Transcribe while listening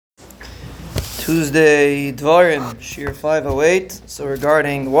Tuesday, Dvarim, Shiur 508. So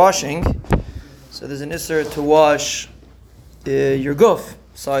regarding washing, so there's an isser to wash your guf,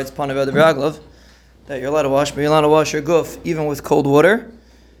 besides panav v'raglav, that you're allowed to wash, but you're allowed to wash your guf even with cold water.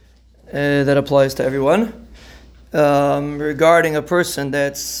 That applies to everyone. Regarding a person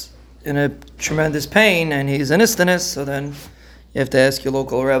that's in a tremendous pain and he's an istanis, so then you have to ask your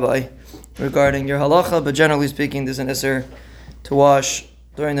local rabbi regarding your halacha, but generally speaking, there's an isser to wash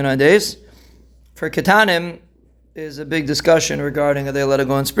during the 9 days. For ketanim, is a big discussion regarding are they allowed to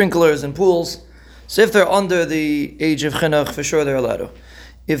go in sprinklers and pools. So if they're under the age of chinuch, for sure they're allowed to.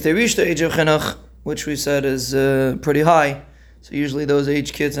 If they reach the age of chinuch, which we said is pretty high, so usually those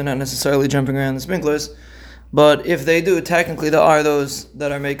age kids are not necessarily jumping around the sprinklers, but if they do, technically there are those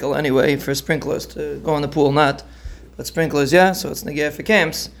that are makel anyway for sprinklers to go in the pool, not. But sprinklers, yeah, so it's negeh for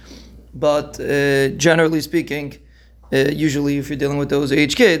camps. But generally speaking, usually if you're dealing with those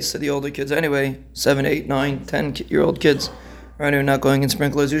age kids, so the older kids anyway, 7, 8, 9, 10-year-old kids, right, are not going in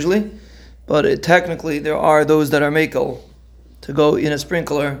sprinklers usually. But technically there are those that are makel to go in a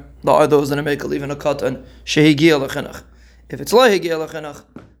sprinkler. There are those that are makel even a katan shehigia l'chinuch. If it's lahigia l'chinuch,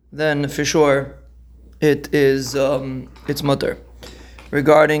 then for sure it is it's mutter.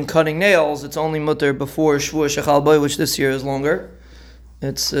 Regarding cutting nails, it's only mutter before Shiur Shechal Boy, which this year is longer.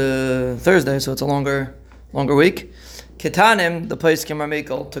 It's Thursday, so it's a longer week. Ketanim, the poskim are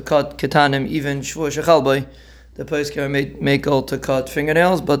makel to cut ketanim, even Shiur Shechal Boy, the poskim are makel to cut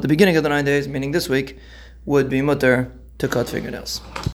fingernails, but the beginning of the 9 days, meaning this week, would be mutter to cut fingernails.